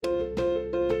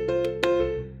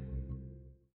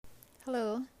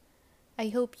I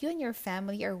hope you and your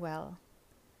family are well.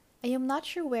 I am not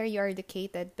sure where you are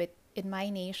located, but in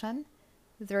my nation,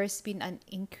 there has been an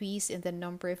increase in the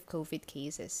number of COVID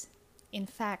cases. In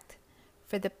fact,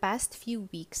 for the past few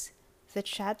weeks, the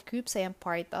chat groups I am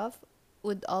part of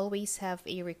would always have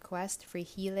a request for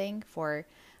healing for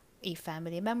a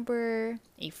family member,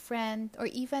 a friend, or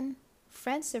even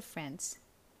friends of friends.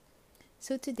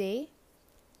 So today,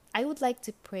 I would like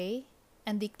to pray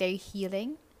and declare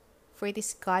healing, for it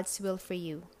is God's will for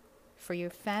you, for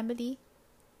your family,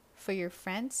 for your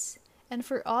friends, and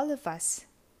for all of us.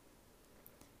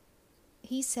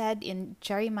 He said in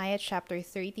Jeremiah chapter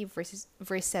 30, verse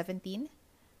 17,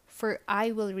 "For I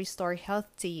will restore health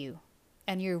to you,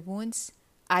 and your wounds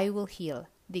I will heal,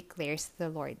 declares the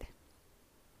Lord."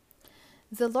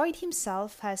 The Lord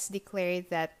Himself has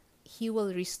declared that He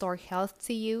will restore health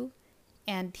to you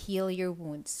and heal your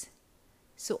wounds.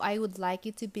 So I would like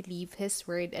you to believe His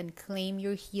word and claim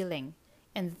your healing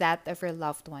and that of your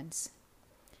loved ones.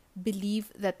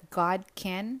 Believe that God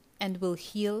can and will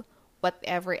heal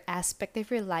whatever aspect of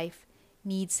your life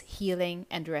needs healing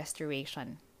and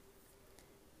restoration.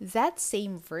 That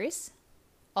same verse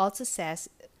also says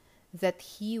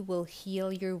that He will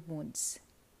heal your wounds.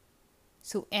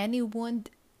 So any wound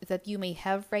that you may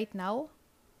have right now,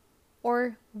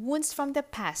 or wounds from the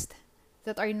past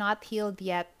that are not healed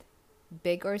yet,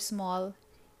 big or small,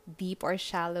 deep or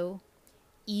shallow,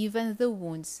 even the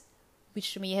wounds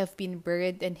which may have been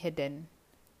buried and hidden,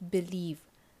 believe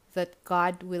that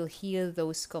God will heal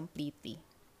those completely.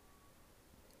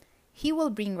 He will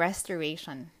bring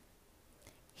restoration.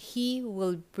 He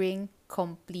will bring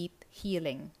complete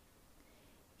healing.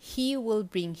 He will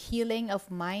bring healing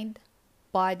of mind,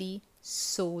 body,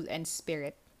 soul, and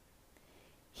spirit.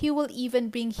 He will even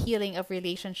bring healing of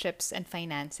relationships and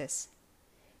finances.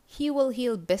 He will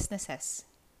heal businesses.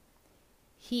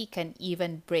 He can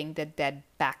even bring the dead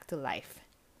back to life.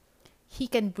 He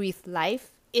can breathe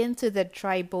life into the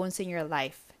dry bones in your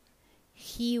life.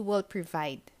 He will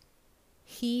provide.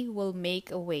 He will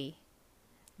make a way.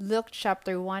 Luke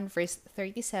chapter 1 verse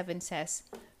 37 says,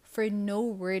 "For no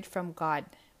word from God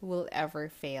will ever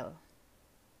fail."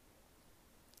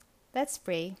 Let's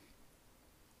pray.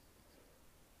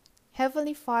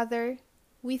 Heavenly Father,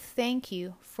 we thank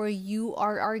you for you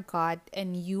are our God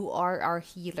and you are our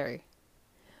healer.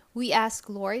 We ask,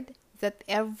 Lord, that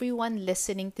everyone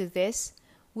listening to this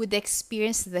would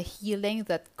experience the healing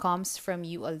that comes from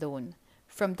you alone,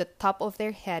 from the top of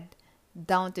their head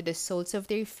down to the soles of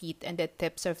their feet and the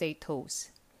tips of their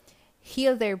toes.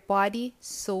 Heal their body,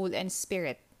 soul, and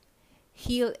spirit.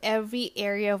 Heal every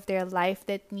area of their life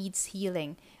that needs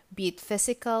healing, be it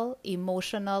physical,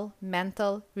 emotional,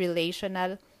 mental,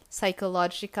 relational,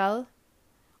 psychological,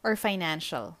 or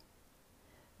financial.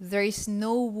 There is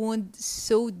no wound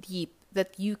so deep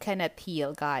that you cannot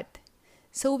heal, God.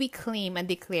 So we claim and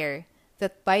declare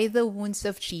that by the wounds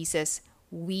of Jesus,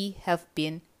 we have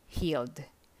been healed.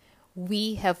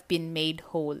 We have been made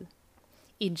whole.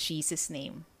 In Jesus'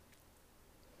 name.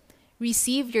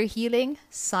 Receive your healing,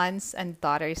 sons and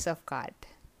daughters of God.